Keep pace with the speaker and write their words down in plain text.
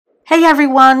Hey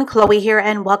everyone, Chloe here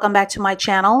and welcome back to my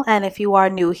channel. And if you are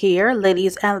new here,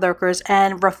 ladies and lurkers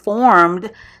and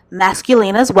reformed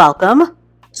masculinas, welcome.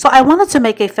 So I wanted to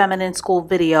make a feminine school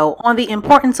video on the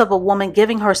importance of a woman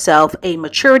giving herself a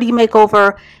maturity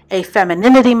makeover, a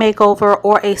femininity makeover,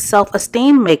 or a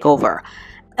self-esteem makeover.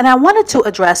 And I wanted to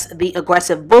address the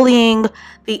aggressive bullying,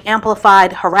 the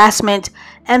amplified harassment,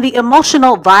 and the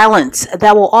emotional violence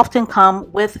that will often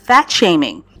come with fat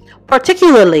shaming,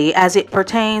 particularly as it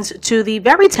pertains to the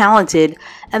very talented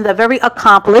and the very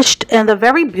accomplished and the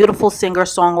very beautiful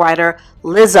singer-songwriter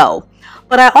Lizzo.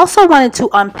 But I also wanted to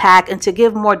unpack and to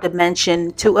give more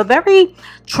dimension to a very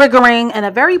triggering and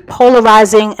a very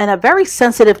polarizing and a very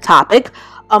sensitive topic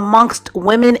amongst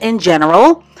women in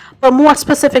general, but more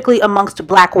specifically amongst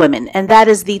Black women, and that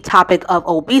is the topic of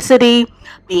obesity,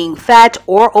 being fat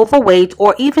or overweight,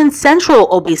 or even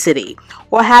central obesity,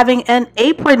 or having an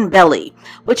apron belly,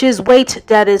 which is weight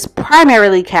that is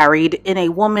primarily carried in a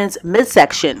woman's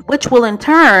midsection, which will in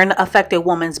turn affect a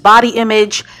woman's body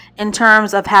image in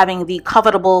terms of having the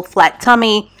covetable flat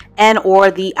tummy and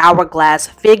or the hourglass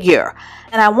figure.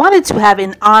 And I wanted to have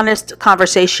an honest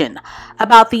conversation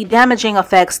about the damaging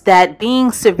effects that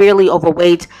being severely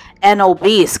overweight and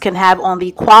obese can have on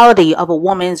the quality of a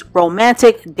woman's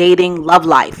romantic dating love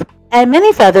life. And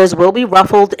many feathers will be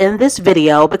ruffled in this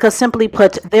video because, simply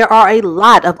put, there are a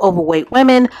lot of overweight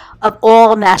women of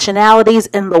all nationalities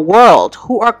in the world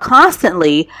who are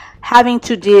constantly having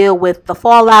to deal with the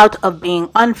fallout of being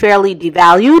unfairly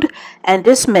devalued and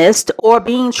dismissed, or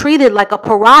being treated like a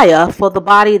pariah for the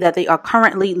body that they are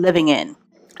currently living in.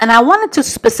 And I wanted to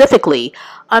specifically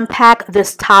unpack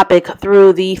this topic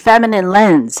through the feminine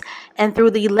lens and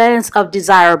through the lens of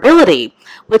desirability,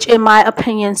 which in my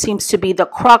opinion seems to be the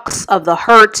crux of the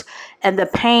hurt and the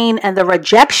pain and the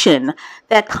rejection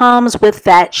that comes with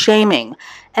fat shaming.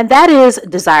 And that is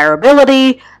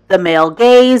desirability, the male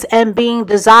gaze, and being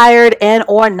desired and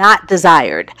or not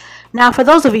desired. Now, for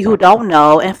those of you who don't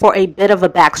know, and for a bit of a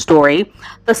backstory,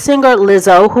 the singer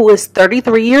Lizzo, who is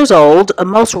 33 years old,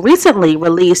 most recently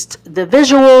released the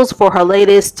visuals for her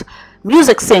latest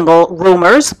music single,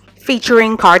 Rumors,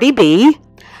 featuring Cardi B.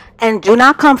 And do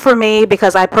not come for me,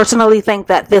 because I personally think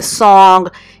that this song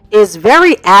is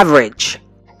very average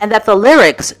and that the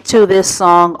lyrics to this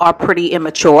song are pretty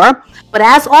immature. But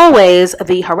as always,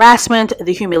 the harassment,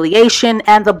 the humiliation,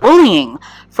 and the bullying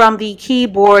from the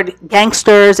keyboard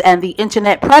gangsters and the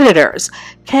internet predators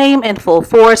came in full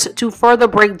force to further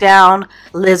break down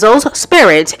Lizzo's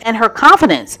spirit and her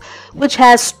confidence, which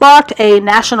has sparked a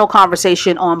national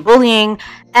conversation on bullying,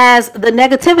 as the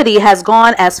negativity has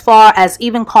gone as far as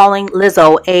even calling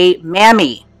Lizzo a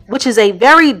mammy, which is a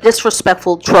very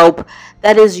disrespectful trope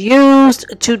that is used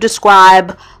to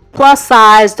describe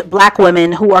plus-sized Black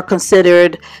women who are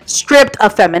considered stripped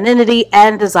of femininity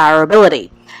and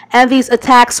desirability. And these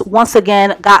attacks once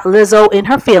again got Lizzo in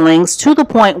her feelings, to the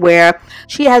point where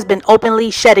she has been openly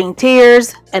shedding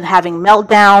tears and having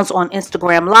meltdowns on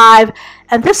Instagram Live.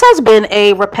 And this has been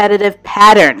a repetitive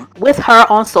pattern with her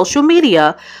on social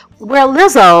media, where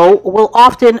Lizzo will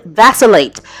often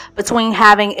vacillate between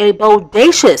having a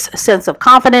bodacious sense of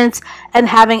confidence and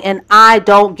having an I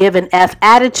don't give an F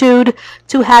attitude,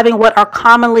 to having what are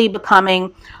commonly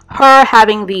becoming her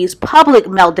having these public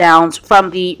meltdowns from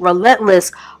the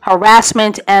relentless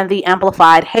harassment and the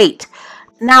amplified hate.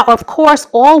 Now, of course,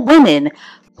 all women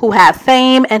who have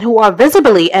fame and who are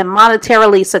visibly and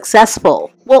monetarily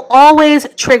successful will always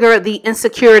trigger the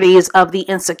insecurities of the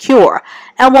insecure,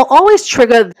 and will always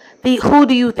trigger the who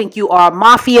do you think you are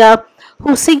mafia,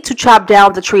 who seek to chop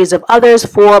down the trees of others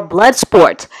for blood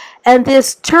sport. And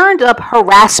this turned up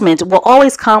harassment will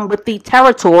always come with the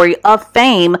territory of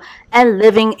fame and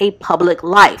living a public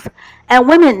life. And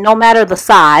women, no matter the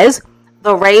size,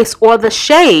 the race, or the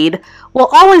shade, will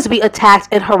always be attacked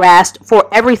and harassed for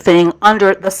everything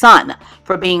under the sun.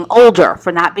 For being older,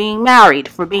 for not being married,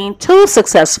 for being too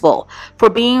successful, for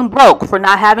being broke, for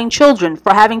not having children,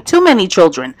 for having too many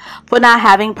children, for not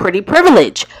having pretty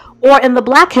privilege, or in the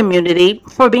Black community,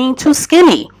 for being too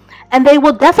skinny. And they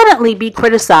will definitely be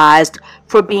criticized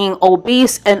for being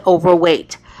obese and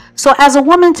overweight. So as a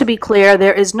woman, to be clear,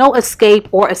 there is no escape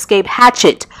or escape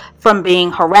hatchet from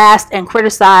being harassed and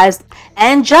criticized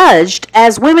and judged,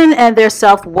 as women and their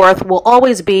self-worth will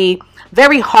always be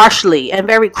very harshly and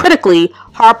very critically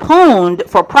harpooned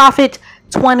for profit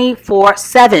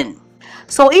 24/7.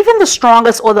 So even the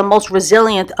strongest or the most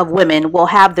resilient of women will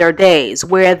have their days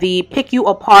where the pick you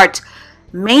apart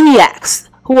maniacs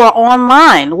who are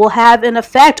online will have an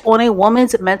effect on a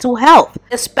woman's mental health,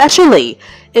 especially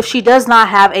if she does not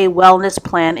have a wellness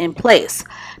plan in place.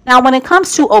 Now, when it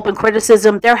comes to open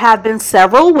criticism, there have been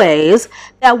several ways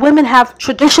that women have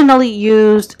traditionally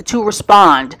used to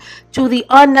respond to the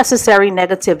unnecessary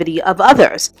negativity of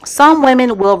others. Some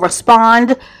women will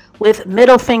respond with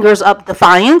middle fingers up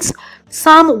defiance.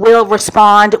 Some will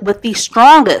respond with the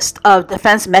strongest of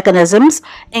defense mechanisms,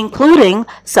 including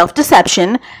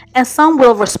self-deception, and some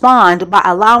will respond by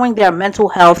allowing their mental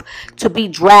health to be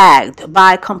dragged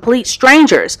by complete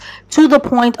strangers to the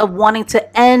point of wanting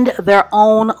to end their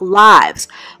own lives,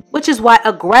 which is why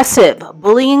aggressive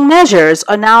bullying measures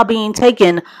are now being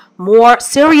taken more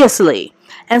seriously.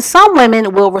 And some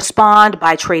women will respond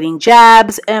by trading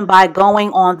jabs and by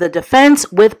going on the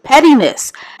defense with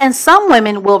pettiness. And some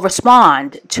women will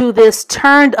respond to this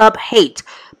turned up hate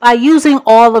by using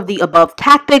all of the above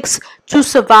tactics to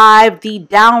survive the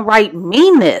downright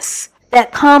meanness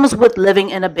that comes with living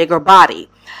in a bigger body.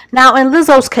 Now, in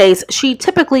Lizzo's case, she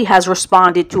typically has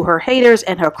responded to her haters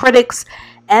and her critics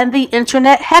and the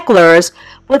internet hecklers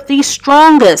with the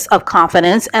strongest of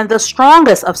confidence and the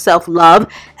strongest of self-love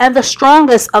and the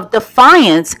strongest of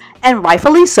defiance, and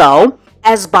rightfully so,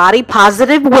 as body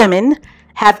positive women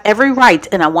have every right,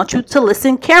 and I want you to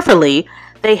listen carefully,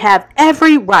 they have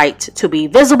every right to be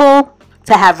visible,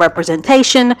 to have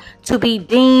representation, to be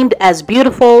deemed as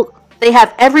beautiful. They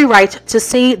have every right to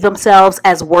see themselves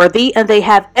as worthy, and they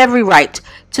have every right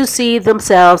to see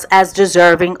themselves as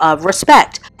deserving of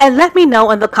respect. And let me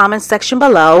know in the comments section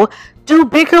below, do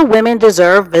bigger women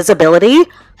deserve visibility?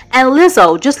 And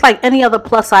Lizzo, just like any other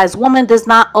plus-size woman, does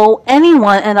not owe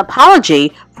anyone an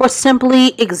apology for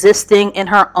simply existing in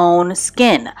her own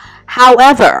skin.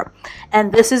 However,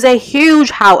 and this is a huge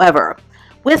however,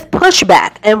 with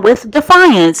pushback and with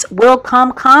defiance will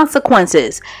come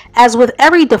consequences. As with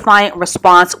every defiant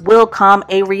response will come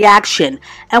a reaction,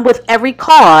 and with every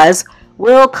cause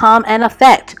will come an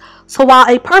effect. So while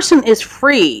a person is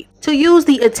free to use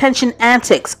the attention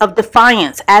antics of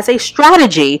defiance as a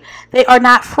strategy, they are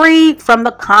not free from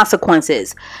the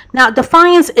consequences. Now,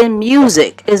 defiance in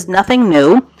music is nothing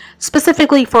new,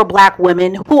 specifically for Black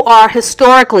women who are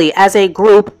historically, as a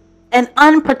group, an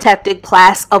unprotected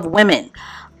class of women.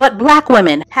 But Black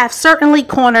women have certainly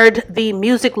cornered the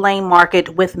music lane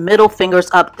market with middle fingers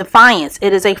up defiance.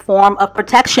 It is a form of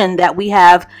protection that we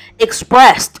have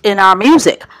expressed in our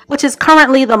music, which is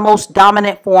currently the most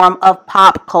dominant form of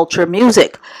pop culture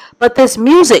music. But this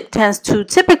music tends to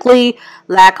typically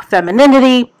lack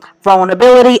femininity,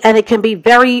 vulnerability, and it can be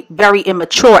very, very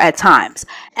immature at times.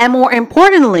 And more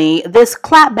importantly, this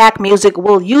clapback music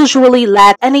will usually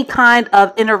lack any kind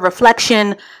of inner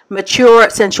reflection, mature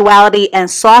sensuality,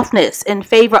 and softness in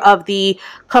favor of the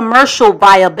commercial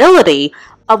viability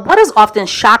of what is often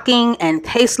shocking and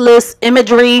tasteless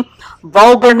imagery,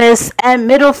 vulgarness, and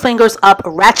middle fingers up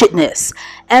ratchetness.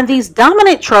 And these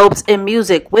dominant tropes in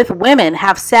music with women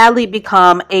have sadly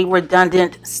become a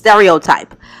redundant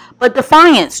stereotype. But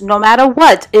defiance, no matter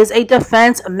what, is a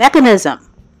defense mechanism.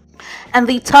 And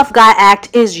the tough guy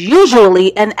act is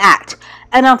usually an act.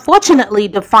 And unfortunately,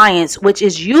 defiance, which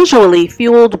is usually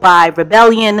fueled by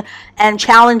rebellion and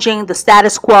challenging the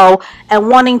status quo and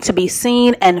wanting to be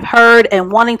seen and heard and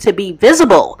wanting to be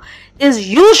visible, is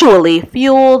usually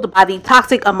fueled by the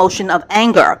toxic emotion of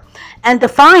anger. And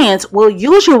defiance will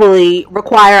usually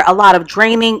require a lot of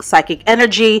draining psychic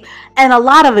energy and a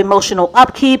lot of emotional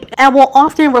upkeep, and will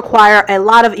often require a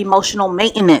lot of emotional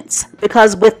maintenance,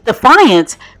 because with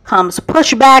defiance comes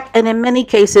pushback and in many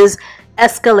cases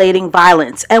escalating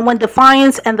violence. And when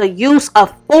defiance and the use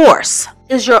of force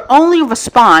is your only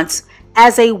response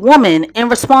as a woman in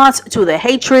response to the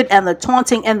hatred and the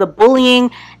taunting and the bullying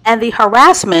and the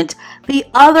harassment, the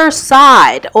other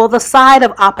side, or the side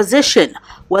of opposition,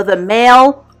 whether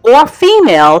male or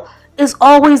female, is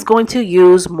always going to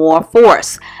use more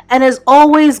force and is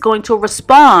always going to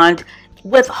respond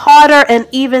with harder and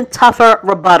even tougher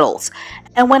rebuttals.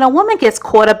 And when a woman gets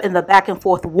caught up in the back and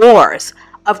forth wars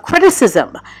of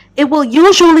criticism, it will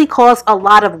usually cause a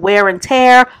lot of wear and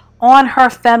tear on her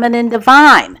feminine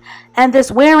divine. And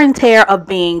this wear and tear of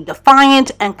being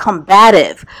defiant and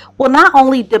combative will not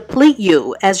only deplete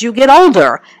you as you get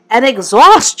older and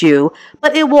exhaust you,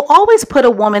 but it will always put a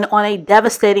woman on a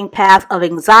devastating path of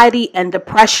anxiety and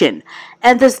depression.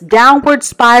 And this downward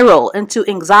spiral into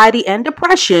anxiety and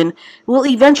depression will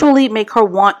eventually make her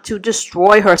want to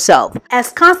destroy herself,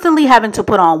 as constantly having to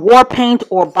put on war paint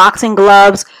or boxing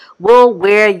gloves will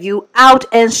wear you out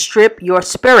and strip your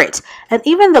spirit. And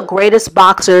even the greatest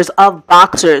boxers of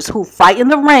boxers who fight in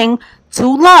the ring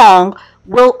too long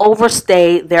will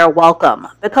overstay their welcome,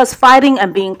 because fighting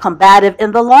and being combative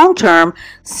in the long term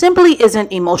simply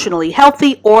isn't emotionally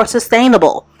healthy or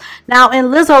sustainable. Now, in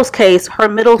Lizzo's case, her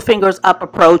middle fingers up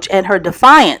approach and her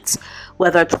defiance,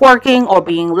 whether twerking or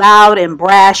being loud and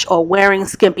brash or wearing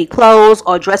skimpy clothes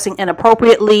or dressing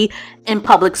inappropriately in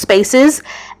public spaces,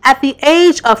 at the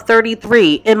age of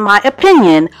 33, in my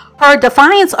opinion, her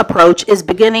defiance approach is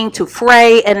beginning to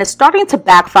fray and is starting to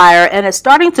backfire and is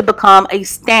starting to become a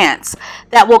stance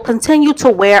that will continue to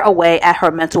wear away at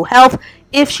her mental health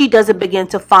if she doesn't begin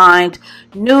to find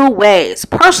new ways,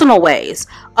 personal ways,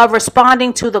 of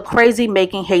responding to the crazy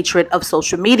making hatred of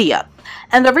social media.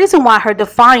 And the reason why her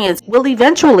defiance will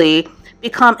eventually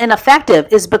become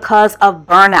ineffective is because of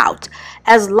burnout,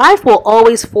 as life will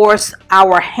always force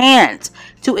our hand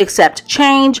to accept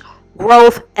change,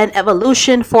 growth, and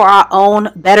evolution for our own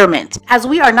betterment, as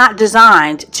we are not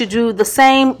designed to do the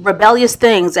same rebellious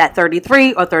things at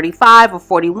 33 or 35 or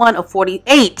 41 or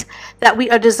 48 that we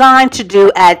are designed to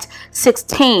do at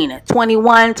 16,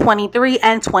 21, 23,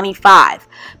 and 25.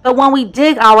 But when we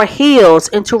dig our heels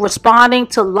into responding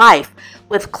to life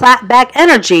with clapback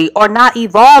energy or not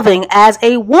evolving as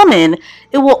a woman,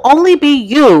 it will only be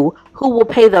you who will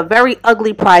pay the very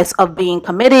ugly price of being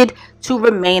committed to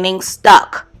remaining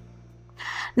stuck.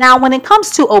 Now, when it comes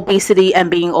to obesity and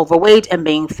being overweight and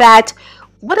being fat,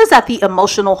 what is at the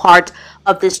emotional heart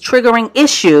of this triggering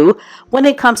issue when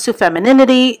it comes to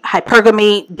femininity,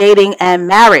 hypergamy, dating, and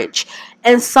marriage?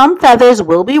 And some feathers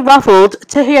will be ruffled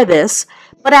to hear this,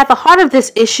 but at the heart of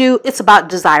this issue, it's about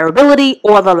desirability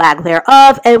or the lack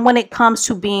thereof, and when it comes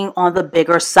to being on the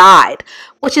bigger side,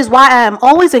 which is why I am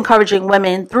always encouraging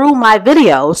women through my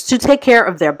videos to take care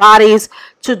of their bodies,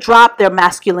 to drop their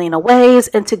masculine ways,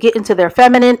 and to get into their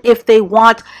feminine if they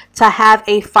want to have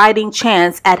a fighting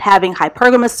chance at having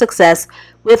hypergamous success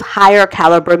with higher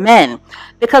caliber men.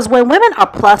 Because when women are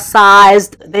plus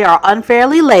sized, they are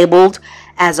unfairly labeled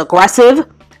as aggressive.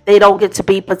 They don't get to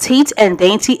be petite and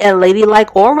dainty and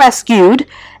ladylike or rescued,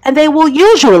 and they will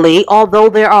usually, although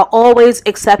there are always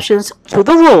exceptions to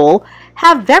the rule,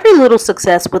 have very little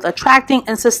success with attracting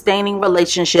and sustaining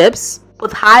relationships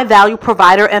with high value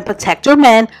provider and protector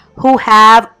men who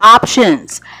have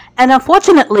options. And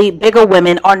unfortunately, bigger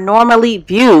women are normally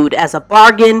viewed as a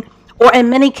bargain, or in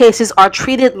many cases are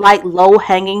treated like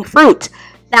low-hanging fruit.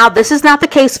 Now, this is not the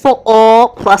case for all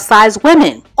plus-size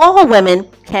women. All women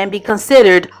can be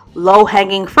considered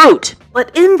low-hanging fruit.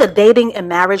 But in the dating and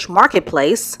marriage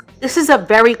marketplace, this is a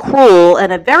very cruel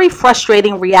and a very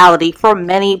frustrating reality for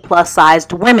many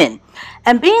plus-sized women.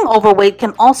 And being overweight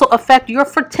can also affect your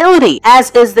fertility,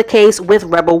 as is the case with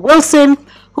Rebel Wilson,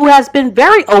 who has been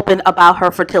very open about her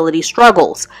fertility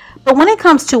struggles. But when it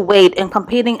comes to weight and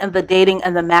competing in the dating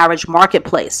and the marriage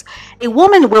marketplace, a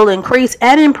woman will increase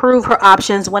and improve her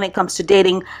options when it comes to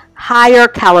dating higher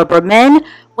caliber men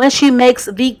when she makes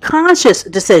the conscious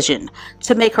decision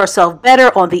to make herself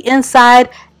better on the inside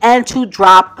and to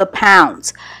drop the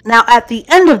pounds. Now, at the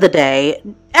end of the day,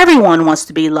 everyone wants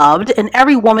to be loved and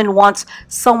every woman wants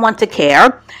someone to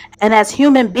care. And as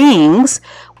human beings,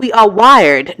 we are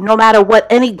wired, no matter what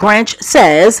any Grinch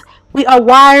says, we are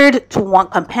wired to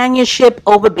want companionship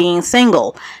over being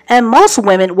single. And most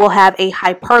women will have a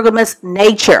hypergamous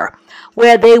nature,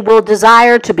 where they will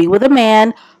desire to be with a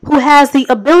man who has the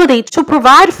ability to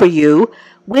provide for you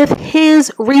with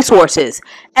his resources.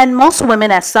 And most women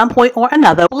at some point or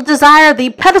another will desire the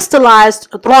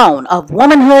pedestalized throne of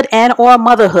womanhood and or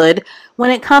motherhood when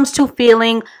it comes to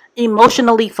feeling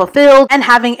emotionally fulfilled and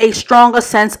having a stronger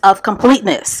sense of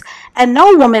completeness. And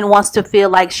no woman wants to feel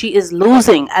like she is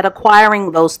losing at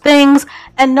acquiring those things,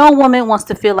 and no woman wants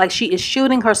to feel like she is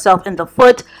shooting herself in the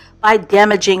foot by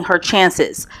damaging her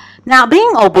chances. Now,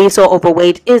 being obese or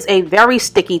overweight is a very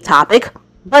sticky topic,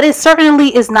 but it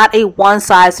certainly is not a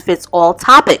one-size-fits-all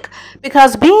topic,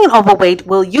 because being overweight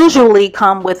will usually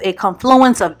come with a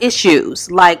confluence of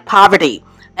issues like poverty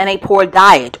and a poor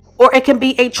diet, or it can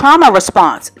be a trauma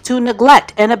response to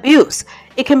neglect and abuse.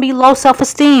 It can be low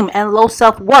self-esteem and low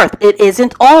self-worth. It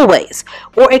isn't always.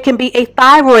 Or it can be a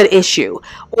thyroid issue,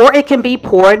 or it can be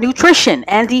poor nutrition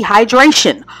and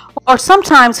dehydration. Or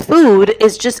sometimes food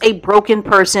is just a broken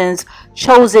person's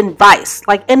chosen vice,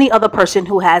 like any other person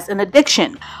who has an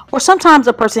addiction. Or sometimes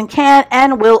a person can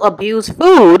and will abuse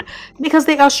food because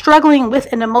they are struggling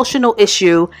with an emotional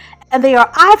issue and they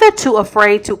are either too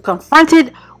afraid to confront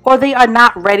it, or they are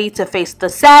not ready to face the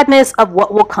sadness of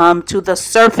what will come to the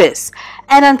surface.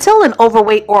 And until an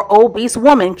overweight or obese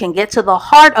woman can get to the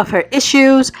heart of her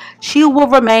issues, she will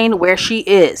remain where she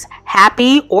is,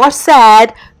 happy or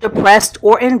sad, depressed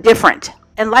or indifferent.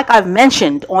 And like I've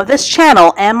mentioned on this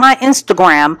channel and my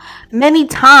Instagram many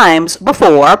times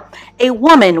before, a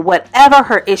woman, whatever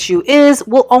her issue is,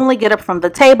 will only get up from the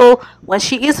table when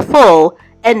she is full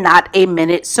and not a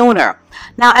minute sooner.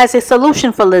 Now, as a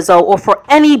solution for Lizzo or for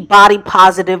any body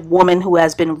positive woman who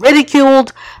has been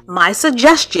ridiculed, my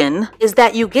suggestion is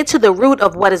that you get to the root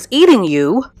of what is eating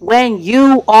you when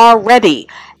you are ready,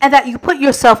 and that you put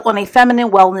yourself on a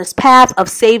feminine wellness path of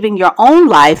saving your own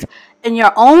life and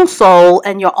your own soul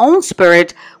and your own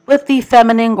spirit with the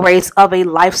feminine grace of a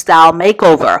lifestyle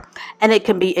makeover. And it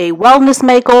can be a wellness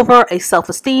makeover, a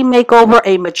self-esteem makeover,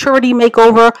 a maturity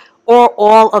makeover, or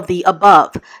all of the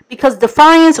above, because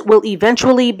defiance will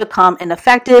eventually become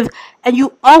ineffective, and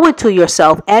you owe it to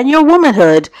yourself and your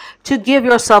womanhood to give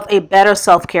yourself a better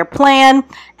self-care plan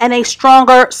and a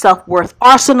stronger self-worth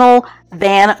arsenal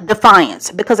than defiance.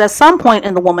 Because at some point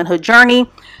in the womanhood journey,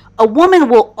 a woman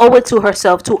will owe it to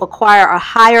herself to acquire a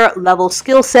higher level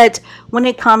skill set when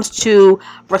it comes to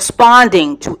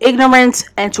responding to ignorance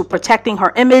and to protecting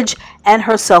her image and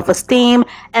her self-esteem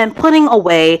and putting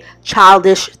away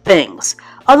childish things.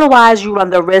 Otherwise, you run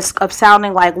the risk of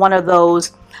sounding like one of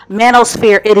those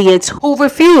manosphere idiots who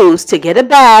refuse to get a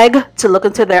bag to look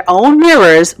into their own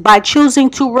mirrors by choosing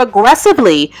to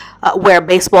regressively wear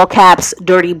baseball caps,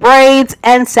 dirty braids,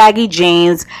 and saggy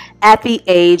jeans at the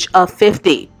age of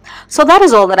 50. So that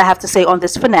is all that I have to say on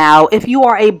this for now. If you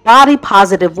are a body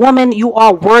positive woman, you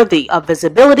are worthy of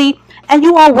visibility and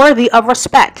you are worthy of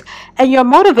respect. And your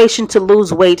motivation to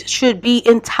lose weight should be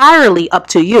entirely up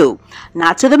to you,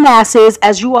 not to the masses,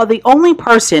 as you are the only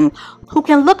person who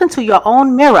can look into your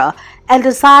own mirror and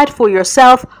decide for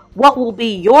yourself what will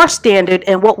be your standard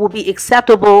and what will be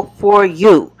acceptable for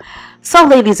you. So,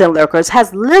 ladies and lurkers,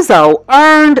 has Lizzo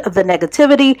earned the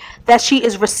negativity that she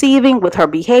is receiving with her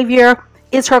behavior?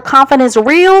 Is her confidence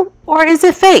real or is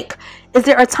it fake? Is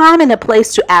there a time and a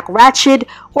place to act ratchet,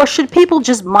 or should people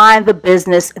just mind the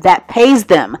business that pays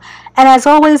them? And as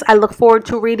always, I look forward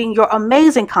to reading your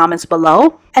amazing comments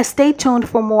below, and stay tuned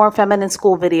for more feminine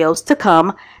school videos to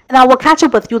come, and I will catch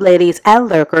up with you ladies and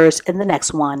lurkers in the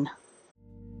next one.